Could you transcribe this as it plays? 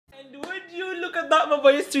at that, my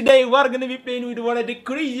boys. Today we're gonna be playing with one of the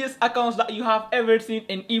craziest accounts that you have ever seen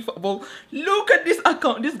in eFootball. Look at this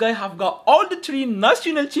account. This guy have got all the three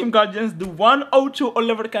national team guardians, the 102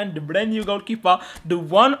 Oliver Kahn, the brand new goalkeeper, the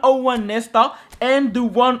 101 Nesta, and the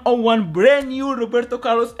 101 brand new Roberto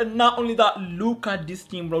Carlos. And not only that, look at this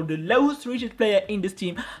team, bro. The lowest rated player in this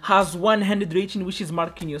team has 100 rating, which is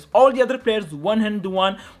Marquinhos. All the other players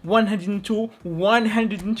 101, 102,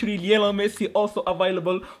 103. Lionel Messi also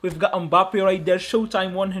available. We've got Mbappe right there,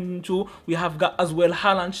 Showtime 102. We have got as well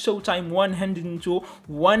Haaland, Showtime 102,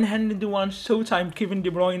 101 Showtime Kevin De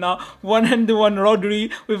Bruyne, 101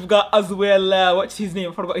 Rodri. We've got as well what's his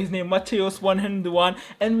name? I forgot his name. Mateos 101,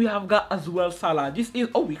 and we have got as well Salah. This is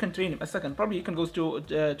we can train him a second. Probably he can go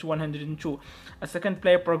to 102. A second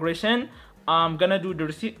player progression. I'm gonna do the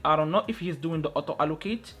receipt. I don't know if he's doing the auto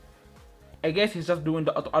allocate. I guess he's just doing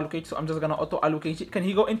the auto allocate, so I'm just gonna auto allocate it. Can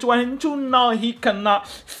he go into 102? No, he cannot.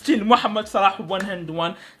 Still, Mohamed Salah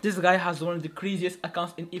 101. This guy has one of the craziest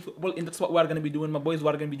accounts in eFootball, and that's what we're gonna be doing, my boys.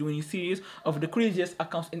 We're gonna be doing a series of the craziest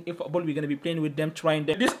accounts in eFootball. We're gonna be playing with them, trying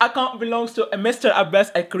them. This account belongs to Mr. Abbas,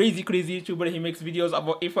 a crazy YouTuber. He makes videos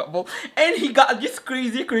about eFootball, and he got this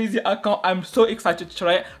crazy account. I'm so excited to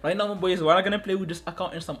try it. Right now, my boys, we're gonna play with this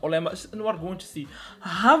account in some Olemas, and we're going to see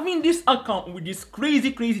having this account with this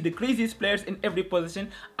the craziest player in every position.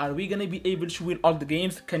 Are we gonna be able to win all the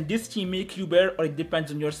games? Can this team make you better, or it depends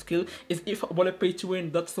on your skill? Is eFootball a pay to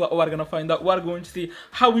win? That's what we're gonna find out. We're going to see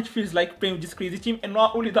how it feels like playing with this crazy team. And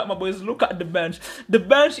not only that, my boys, look at the bench. The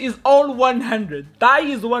bench is all 100. That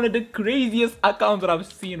is one of the craziest accounts that I've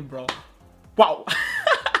seen, bro. Wow.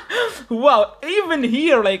 Wow, even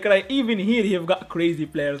here, even here, you've got crazy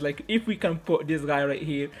players. Like, if we can put this guy right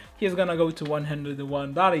here, he's gonna go to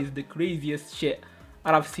 101. That is the craziest shit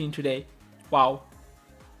that I've seen today. Wow,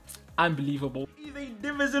 unbelievable. He's a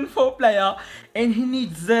Division 4 player, and he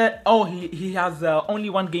needs he has only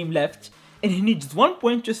one game left, and he needs 1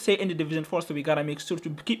 point to stay in the Division 4. So we gotta make sure to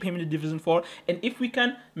keep him in the Division 4, and if we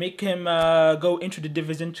can make him go into the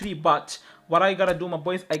Division 3. But what I gotta do, my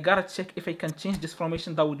boys, I gotta check if I can change this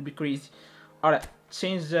formation. That would be crazy. All right,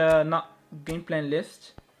 change not game plan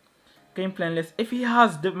list. Game plan list. If he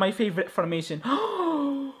has my favorite formation.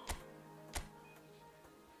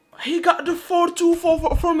 He got the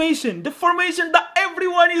 4-2-4 formation. The formation that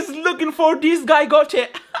everyone is looking for. This guy got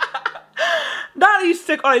it. That is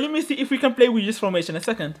sick. Alright, let me see if we can play with this formation a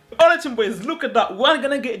second. Alright, boys, look at that. We're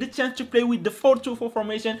gonna get the chance to play with the 4-2-4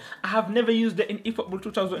 formation. I have never used it in eFootball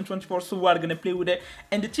 2024, so we're gonna play with it.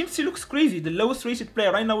 And the team still looks crazy. The lowest rated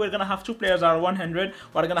player right now, we're gonna have two players that are 100.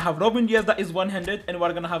 We're gonna have Robin Diaz that is 100, and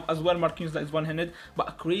we're gonna have as well Marquinhos that is 100.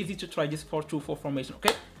 But crazy to try this 4-2-4 formation.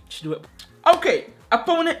 Okay, let's do it. Okay,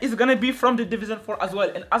 opponent is gonna be from the Division 4 as well,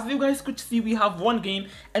 and as you guys could see, we have one game,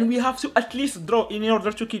 and we have to at least draw in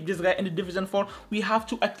order to keep this guy in the Division 4. We have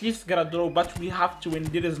to at least get a draw, but we have to win.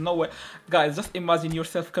 There is no way, guys. Just imagine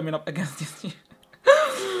yourself coming up against this team.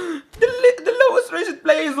 the lowest rated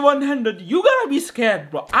player is 100. You gotta be scared,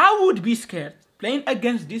 bro. I would be scared playing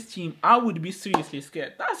against this team. I would be seriously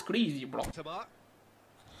scared. That's crazy, bro.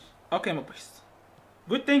 Okay, my boys.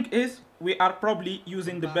 Good thing is we are probably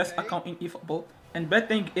using the best account in eFootball, and bad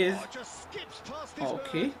thing is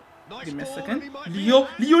okay. Give me a second. Lionel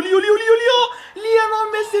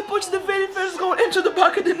Messi puts the very first goal into the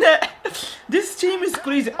back of the net. This team is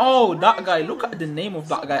crazy. Oh, that guy! Look at the name of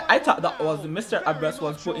that guy. I thought that was Mr. Abbas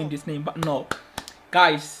was putting this name, but no,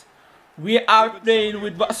 guys. We are playing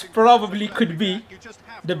with what probably could be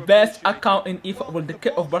the best account in eFootball. The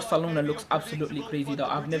kit of Barcelona looks absolutely crazy though.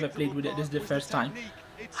 I've never played with it. This is the first time.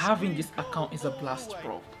 Having this account is a blast,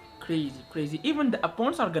 bro. Crazy. Even the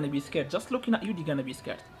opponents are gonna be scared. Just looking at you, they're gonna be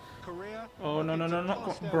scared. Oh, no.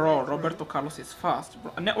 Bro, Roberto Carlos is fast,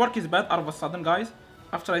 bro. Network is bad all of a sudden, guys.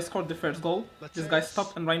 After I scored the first goal, this guy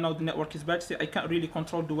stopped, and right now the network is bad. See, I can't really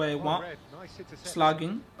control the way I want. It's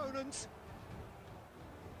lagging.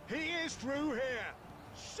 He is through here.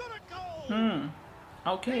 Shot a goal.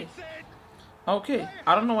 Okay.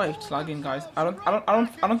 I don't know why it's lagging, guys. I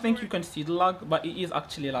don't think you can see the lag, but it is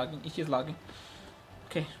actually lagging. It is lagging.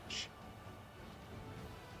 Okay.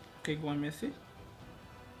 Okay, go on, Messi.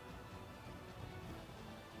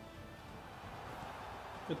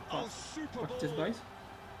 Good pass. Watch this, guys.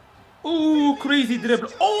 Oh, crazy dribble.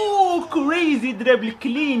 Oh, crazy dribble.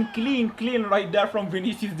 Clean right there from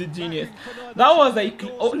Vinicius the genius. That was a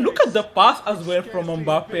oh, look at the pass as well from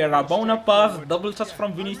Mbappe. Rabona pass, double touch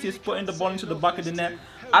from Vinicius, putting the ball into the back of the net.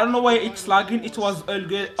 I don't know why it's lagging. It was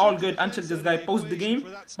all good until this guy posted the game,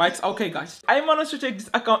 but it's okay, guys. I managed to take this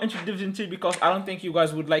account into Division 3 because I don't think you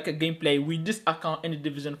guys would like a gameplay with this account in the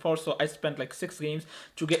Division 4, so I spent like 6 games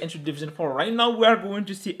to get into Division 4. Right now, we are going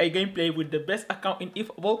to see a gameplay with the best account in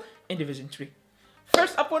Efootball in Division 3.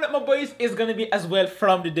 First opponent, my boys, is gonna be as well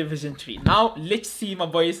from the Division 3. Now, let's see, my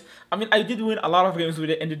boys. I mean, I did win a lot of games with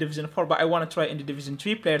it in the Division 4, but I want to try in the Division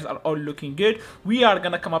 3. Players are all looking good. We are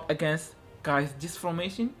gonna come up against, guys, this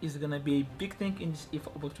formation is gonna be a big thing in this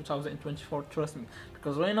Efootball 2024, trust me.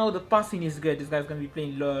 Because right now, the passing is good. This guy's gonna be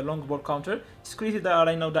playing long ball counter. It's crazy that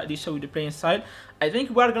right now that they show you the playing style. I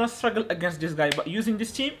think we are gonna struggle against this guy, but using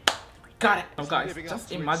this team, got it. Now guys,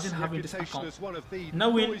 just imagine having this account,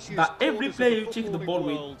 knowing that every player you take the ball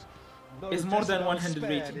with is more than 100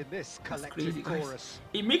 rating. That's crazy, guys.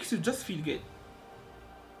 It makes you just feel good.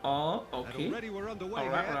 Oh, okay.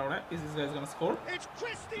 Alright. Is this guy's gonna score?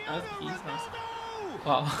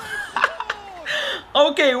 Wow.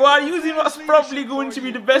 Okay, we are using what's probably going to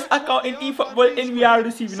be the best account in eFootball, and we are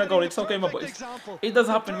receiving a goal. It's okay, my boys. It does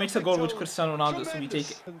happen. Makes a goal with Cristiano Ronaldo, so we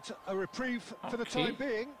take it.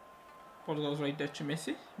 Okay. Ball goes right there to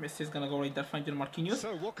Messi. Messi is gonna go right there, finding Marquinhos.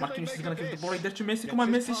 Marquinhos is gonna give the ball right there to Messi. Come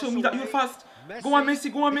on, Messi, show me that you're fast. Go on,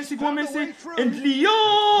 Messi, go on, Messi, go on, Messi. And Leo!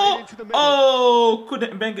 Oh,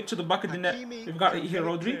 couldn't bang it to the back of the net. We've got it here,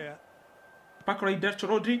 Rodri. Back right there to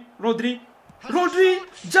Rodri. Rodri,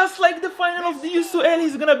 just like the final of the UCL,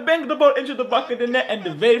 he's gonna bang the ball into the back of the net, and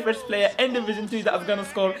the very first player in Division 3 that's gonna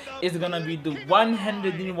score is gonna be the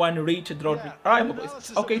 101 rated Rodri. Alright, my boys,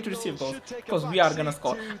 it's okay to receive goals because we are gonna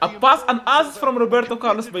score. A pass and assist from Roberto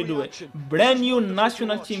Carlos, by the way. Brand new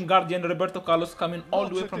national team guardian Roberto Carlos coming all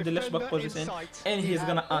the way from the left back position, and he's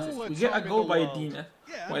gonna assist. We get a goal by Dina.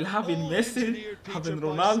 While having Messi, having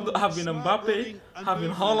Ronaldo, having Mbappe,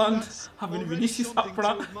 having Holland, having Vinicius up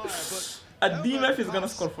front. A DMF is gonna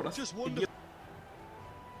score for us.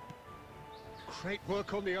 Great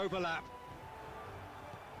work on the overlap.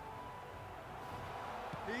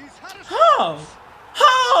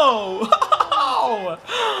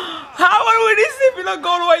 How are we receiving a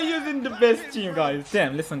goal while using the best team, guys?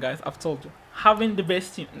 Damn, listen, guys, I've told you. Having the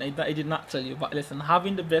best team, I did not tell you, but listen,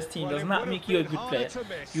 having the best team does not make you a good player.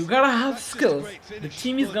 You gotta have skills. The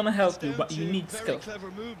team is gonna help you, but you need skills.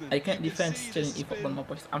 I can't defend still in eFootball, my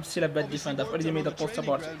boys. I'm still a bad defender. I've already made a post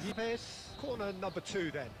about it. Corner number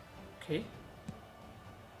 2 then. Okay.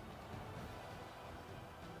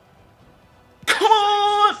 Come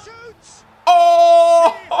on!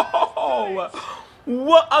 Oh!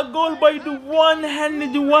 What a goal by the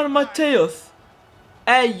one-handed one Mateus.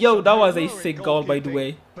 Hey, yo, that was a sick goal, by the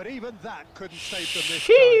way. But even that couldn't save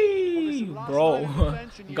the bro.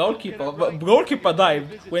 Goalkeeper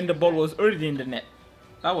dived when the ball was already in the net.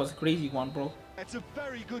 That was a crazy one, bro. It's a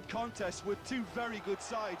very good contest with two very good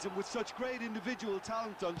sides, and with such great individual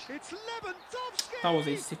talent on. It's Lewandowski. That was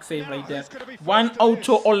a sick save right there. One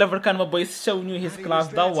Itro Oliver Canva boy showing you his class.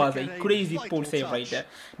 That was a crazy pull save right there.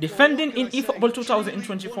 Defending in eFootball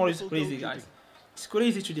 2024 is crazy, guys. It's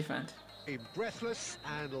crazy to defend. Breathless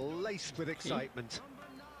and laced with excitement.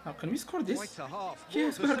 Now, can we score this?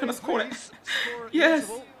 Yes, we are gonna score it. Yes,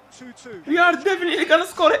 we are definitely gonna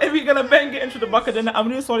score it, and we're gonna bang it into the bucket. And I'm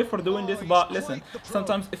really sorry for doing this, but listen,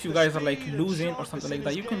 sometimes if you guys are like losing or something like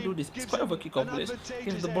that, you can do this. It's quite of a kick-off place.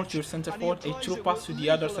 Give the ball to your center forward, a true pass to the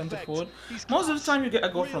other center forward. Most of the time, you get a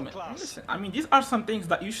goal from it. Listen, I mean, these are some things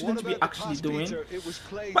that you shouldn't be actually doing,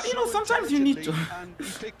 but you know, sometimes you need to.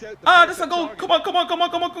 Ah, that's a goal. Come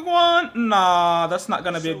on. Nah, that's not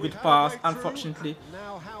gonna be a good pass, unfortunately.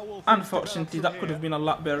 Unfortunately, that could have been a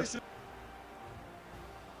lot better.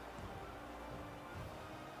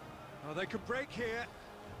 Oh, they can break here.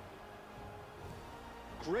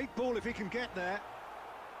 Great ball if he can get there.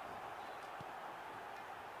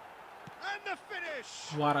 And the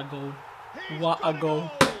finish. What a goal. What a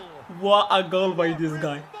goal. What a goal by this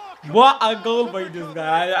guy. What a goal by this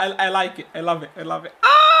guy. I like it. I love it.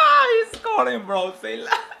 Ah, he's scoring, bro. Say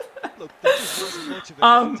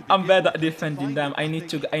I'm bad at defending them. I need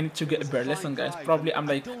to get better. Listen, guys, probably I'm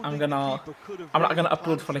not gonna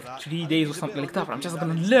upload for like 3 days or something like that, but I'm just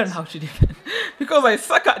gonna learn how to defend because I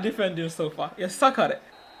suck at defending so far. I suck at it.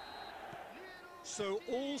 So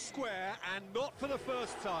all square, and not for the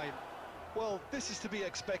first time. Well, this is to be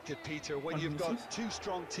expected, Peter, when you've got two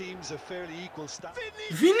strong teams of fairly equal stats.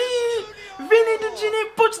 Vinny the genie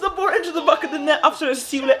puts the ball into the back of the net after a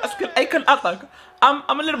seamless I can attack. I'm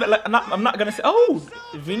a little bit like, I'm not gonna say, oh,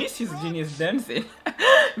 Vinicius Genie is dancing.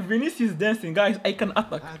 Vinicius dancing, guys. I can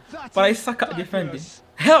attack, but I suck at defending.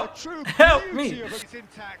 Help me.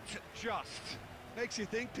 Makes you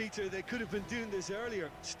think, Peter, they could have been doing this earlier.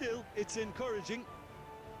 Still, it's encouraging.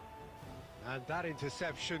 And that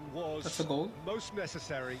interception That's a was goal. most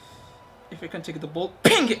necessary. If we can take the ball,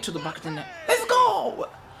 ping it to the back of the net. Let's go!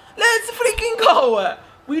 Let's freaking go!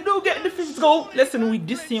 We do get the 5th goal. Listen, with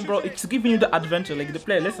this team, bro, it's giving you the adventure. Like the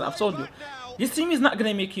player, listen, I've told you, this team is not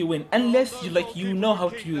gonna make you win unless you know how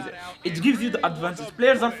to use it. It gives you the advantage.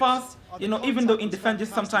 Players are fast, you know. Even though in defense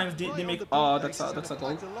sometimes they make that's a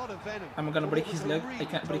goal. I'm gonna break his leg. I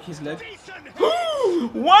can't break his leg.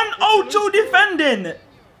 1-0-2 defending.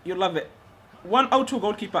 You love it. 1-0-2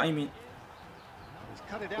 goalkeeper. I mean.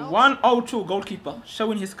 1-0-2 goalkeeper,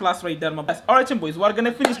 showing his class right there, my boys. Alright, boys, we're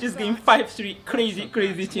gonna finish this game 5-3.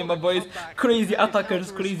 Crazy team, my boys. Crazy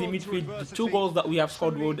attackers, crazy midfield. The 2 goals that we have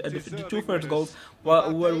scored were the 2 first goals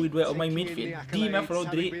were with my midfield, DMF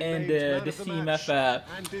Rodri and the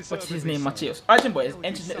CMF, what's his name, Mateus. Alright, boys,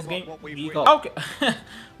 into this game we go. Okay,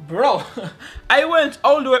 bro, I went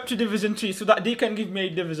all the way up to Division 3 so that they can give me a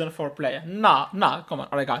Division 4 player. Nah, come on.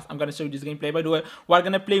 Alright, guys, I'm gonna show you this gameplay. By the way, we're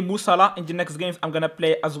gonna play Musala in the next games. I'm gonna play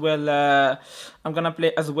as well. In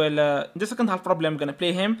the second half, probably I'm gonna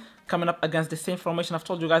play him coming up against the same formation. I've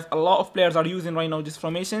told you guys a lot of players are using right now this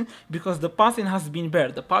formation because the passing has been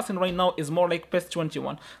better. The passing right now is more like PES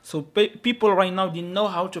 21. So people right now, they know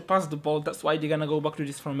how to pass the ball. That's why they're gonna go back to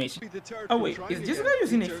this formation. Oh wait, is this guy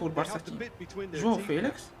using a full Barca team? Joao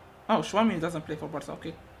Felix? Oh, Schwami doesn't play for Barca.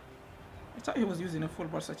 Okay, I thought he was using a full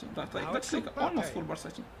Barca team. That's like almost full Barca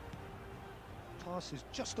team. Pass is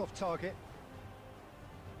just off target.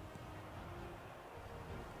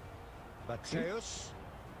 Mateus,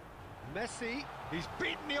 Messi, he's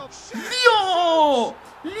beaten the offside.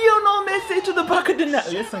 Lionel Messi to the back of the net.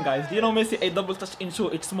 Listen, guys, Lionel Messi a double touch into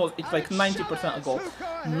it's small. It's like 90% a goal.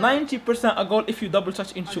 90% a goal if you double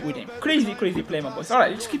touch into with him. Crazy play, my boys. All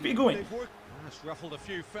right, let's keep it going. That's ruffled a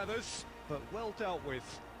few feathers, but well dealt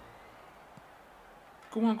with.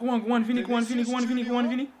 Go on, Vini, go on,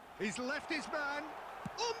 Vini. He's left his man.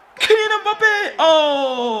 Kylian Mbappe!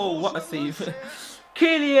 Oh, what a save.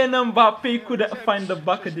 Kylian Mbappe couldn't find the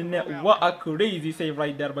back of the net. What a crazy save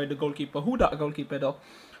right there by the goalkeeper. Who that goalkeeper though?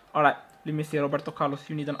 Alright, let me see. Roberto Carlos,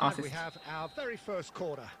 you need an assist. We have our very first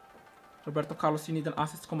corner. Roberto Carlos, you need an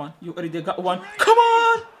assist. Come on, you already got one. Come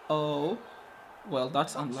on! Oh, well,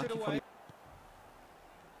 that's unlucky for you.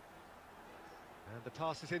 And the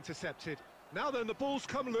pass is intercepted. Now then, the ball's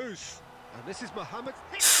come loose. And this is Mohamed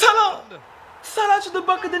Salah! Salah to the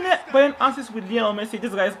back of the net by an assist with Lionel Messi.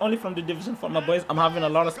 This guy is only from the Division 4, my boys. I'm having a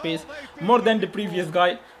lot of space, more than the previous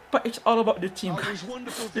guy. But it's all about the team, guys.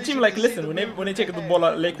 The team, like, listen, when they take the ball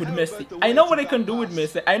out, like with Messi, I know what I can do with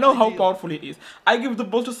Messi. I know how powerful he is. I give the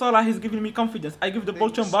ball to Salah, he's giving me confidence. I give the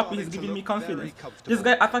ball to Mbappe, he's giving me confidence. This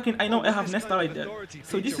guy attacking, I know I have Nesta right there.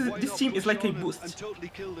 So this team is like a boost.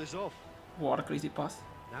 What a crazy pass.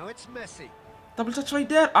 Now it's Messi. Double touch right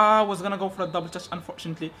there. I was gonna go for a double touch,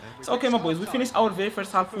 unfortunately. It's okay, my boys. We finished our very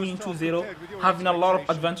first half winning 2-0, having a lot of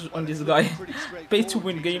advantage on this guy. Pay to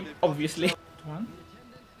win game, obviously. One.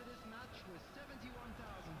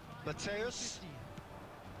 Mateus.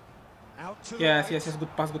 Yes.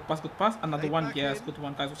 Good pass. Another one. Yes, good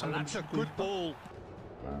one, guys. That's a good ball.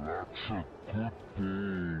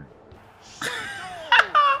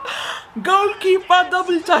 Goalkeeper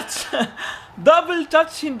double touch. Double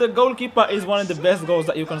touching the goalkeeper is one of the best goals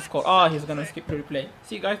that you can score. Ah, he's gonna skip the replay.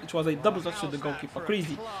 See, guys, it was a double touch to the goalkeeper.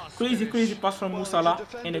 Crazy pass from Musala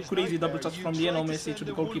and a crazy double touch from Lionel Messi to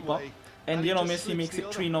the goalkeeper. And Lionel Messi makes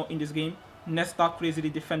it 3-0 in this game. Nesta crazily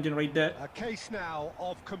defending right there. A case now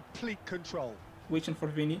of complete control. Waiting for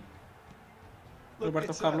Vini.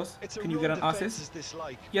 Roberto Carlos, can you get an assist?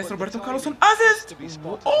 Yes, Roberto Carlos, an assist!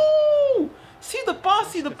 Oh! See the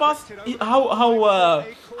pass,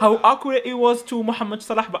 how accurate it was to Mohamed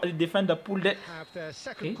Salah, but the defender pulled it.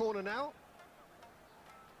 Okay.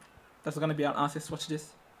 That's gonna be an assist, watch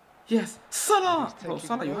this. Yes, Salah! Bro,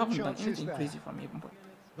 Salah, you haven't done anything crazy for me, boy.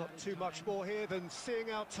 Not too much more here than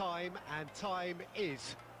seeing out time, and time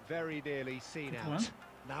is very nearly seen out.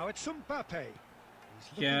 Now it's Mbappe.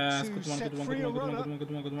 Yes, good one.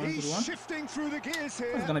 Shifting through the gears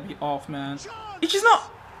here. It's gonna be off, man. It is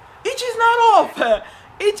not off.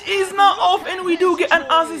 It is not off, and we do get an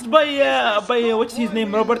assist by what's his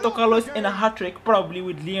name, Roberto Carlos, in a hat-trick, probably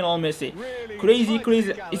with Lionel Messi. Crazy.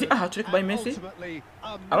 Is it a hat-trick by Messi?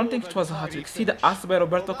 I don't think it was a hat-trick. See the assist by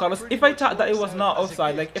Roberto Carlos. If I thought that it was not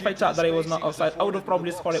offside, I would have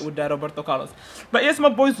probably scored it with that Roberto Carlos. But yes, my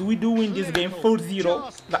boys, we do win this game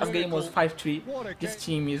 4-0. Last game was 5-3. This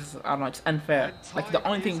team is, I don't know, it's unfair. Like, the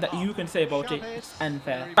only thing that you can say about it, it's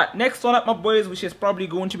unfair. Alright, next one up, my boys, which is probably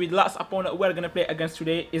going to be the last opponent we're gonna play against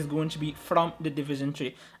today, is going to be from the Division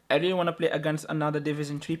 3. I really want to play against another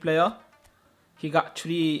Division 3 player. He got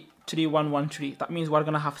three 3-1-1-3. That means we're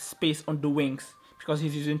gonna have space on the wings because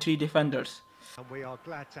he's using 3 defenders. And we are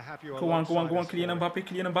glad to have you. Go on, Kylian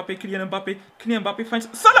Mbappe finds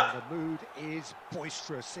Salah! The mood is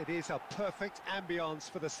boisterous. It is a perfect ambience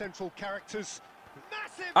for the central characters.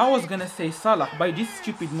 I was gonna say Salah, by this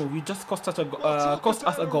stupid move, you just cost us a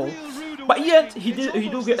goal. But yet, he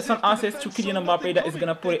do get some access to Kylian Mbappe that is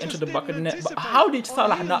gonna put it into the back of the net. But how did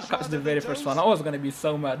Salah not catch the very first one? I was gonna be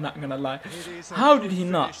so mad, not gonna lie. How did he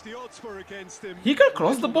not? He can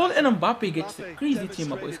cross the ball and Mbappe gets it. Crazy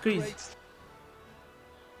team up, it's crazy.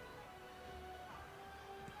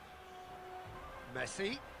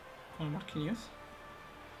 Messi. On Marquinhos.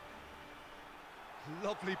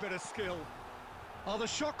 Lovely bit of skill. Oh, the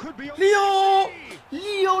shot could be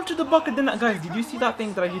Leo to the bucket. Then, guys, did you see that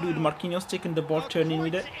thing that I did with Marquinhos taking the ball, turning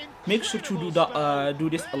with it? Make sure to do that. Do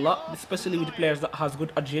this a lot, especially with players that has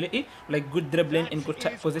good agility, like good dribbling and good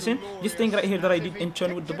tight position. This thing right here that I did in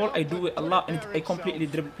turn with the ball, I do it a lot, and I completely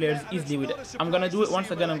dribble players easily with it. I'm gonna do it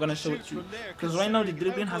once again. I'm gonna show it to you because right now the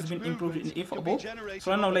dribbling has been improved in Efootball.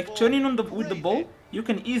 So right now, like turning on with the ball, you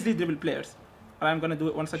can easily dribble players. And I'm gonna do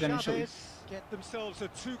it once again and show you. Get themselves a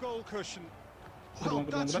 2-goal cushion. Well,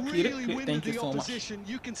 that's really Thank you so much.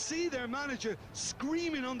 You can see their manager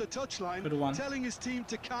screaming on the touchline, telling his team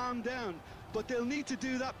to calm down, but they'll need to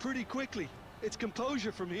do that pretty quickly. It's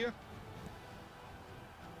composure from here.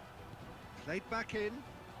 Played back in.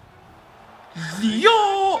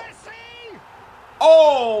 Yo!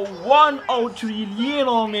 Oh, 103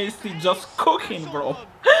 Lionel Messi just cooking, bro.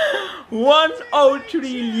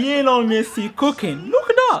 103 Lionel Messi cooking. Look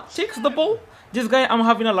at that. Takes the ball. This guy, I'm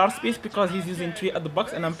having a lot of space because he's using 3 at the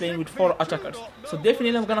box and I'm playing with 4 attackers. So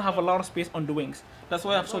definitely I'm gonna have a lot of space on the wings. That's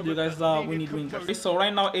why I've told you guys that we need wingers. So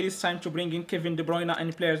right now it is time to bring in Kevin De Bruyne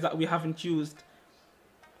and players that we haven't used.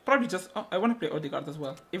 Probably just, I want to play Odegaard as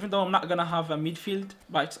well. Even though I'm not gonna have a midfield,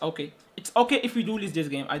 but it's okay. It's okay if we do lose this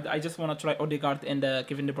game. I just want to try Odegaard and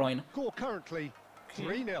Kevin De Bruyne. Score currently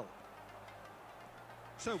 3-0.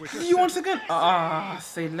 So he once again.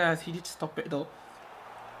 Say less. He did stop it though.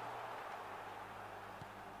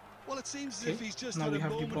 Well, it seems Okay, now we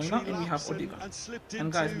have De Bruyne and we have Odegaard. And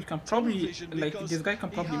guys, we can probably, like, this guy can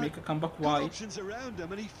probably make a comeback. Why?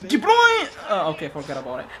 De Bruyne! Okay, forget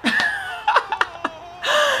about it.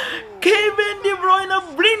 Kevin De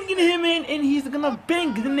Bruyne bringing him in and he's gonna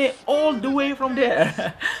bang the net all the way from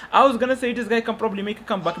there. I was gonna say this guy can probably make a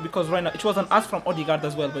comeback because right now it was an ask from Odegaard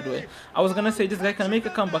as well, by the way. I was gonna say this guy can make a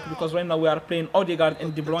comeback because right now we are playing Odegaard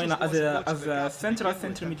and De Bruyne as a central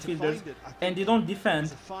midfielders and they don't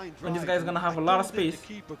defend, and this guy is gonna have a lot of space.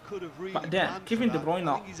 But then Kevin De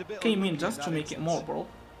Bruyne came in just to make it more, bro.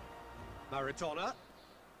 Maradona,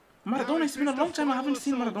 it's been a long time I haven't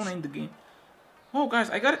seen Maradona in the game. Oh guys,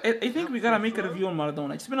 I think we gotta make a review on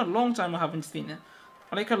Maradona. It's been a long time I haven't seen him.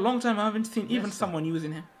 Like a long time I haven't seen even someone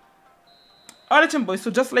using him. Alright boys, so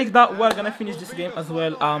just like that we're gonna finish this game as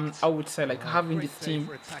well. I would say like having this team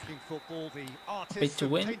pay to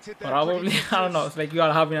win, probably. I don't know, it's like you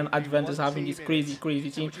are having an advantage having this crazy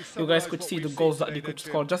team. You guys could see the goals that they could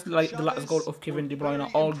score, just like the last goal of Kevin De Bruyne,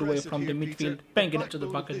 all the way from the midfield, banging it to the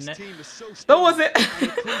back of the net. That was it.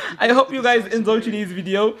 I hope you guys enjoyed today's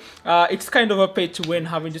video. It's kind of a pay to win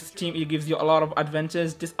having this team. It gives you a lot of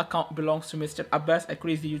advantages. This account belongs to Mr. Abbas, a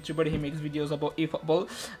crazy YouTuber. He makes videos about eFootball.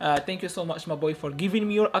 Thank you so much, my boy, for giving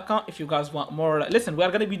me your account. If you guys want more, listen, we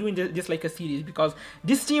are gonna be doing this like a series because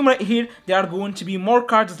this team right here, there are going to be more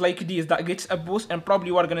cards like these that gets a boost, and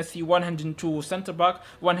probably we're gonna see 102 center back,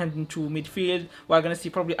 102 midfield. We're gonna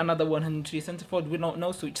see probably another 103 center forward. We don't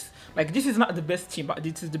know, so it's like this is not the best team, but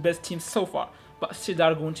this is the best team so far. But still,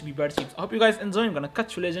 there are going to be better teams. I hope you guys enjoy. I'm gonna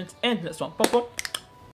catch you legends and next one. Pop.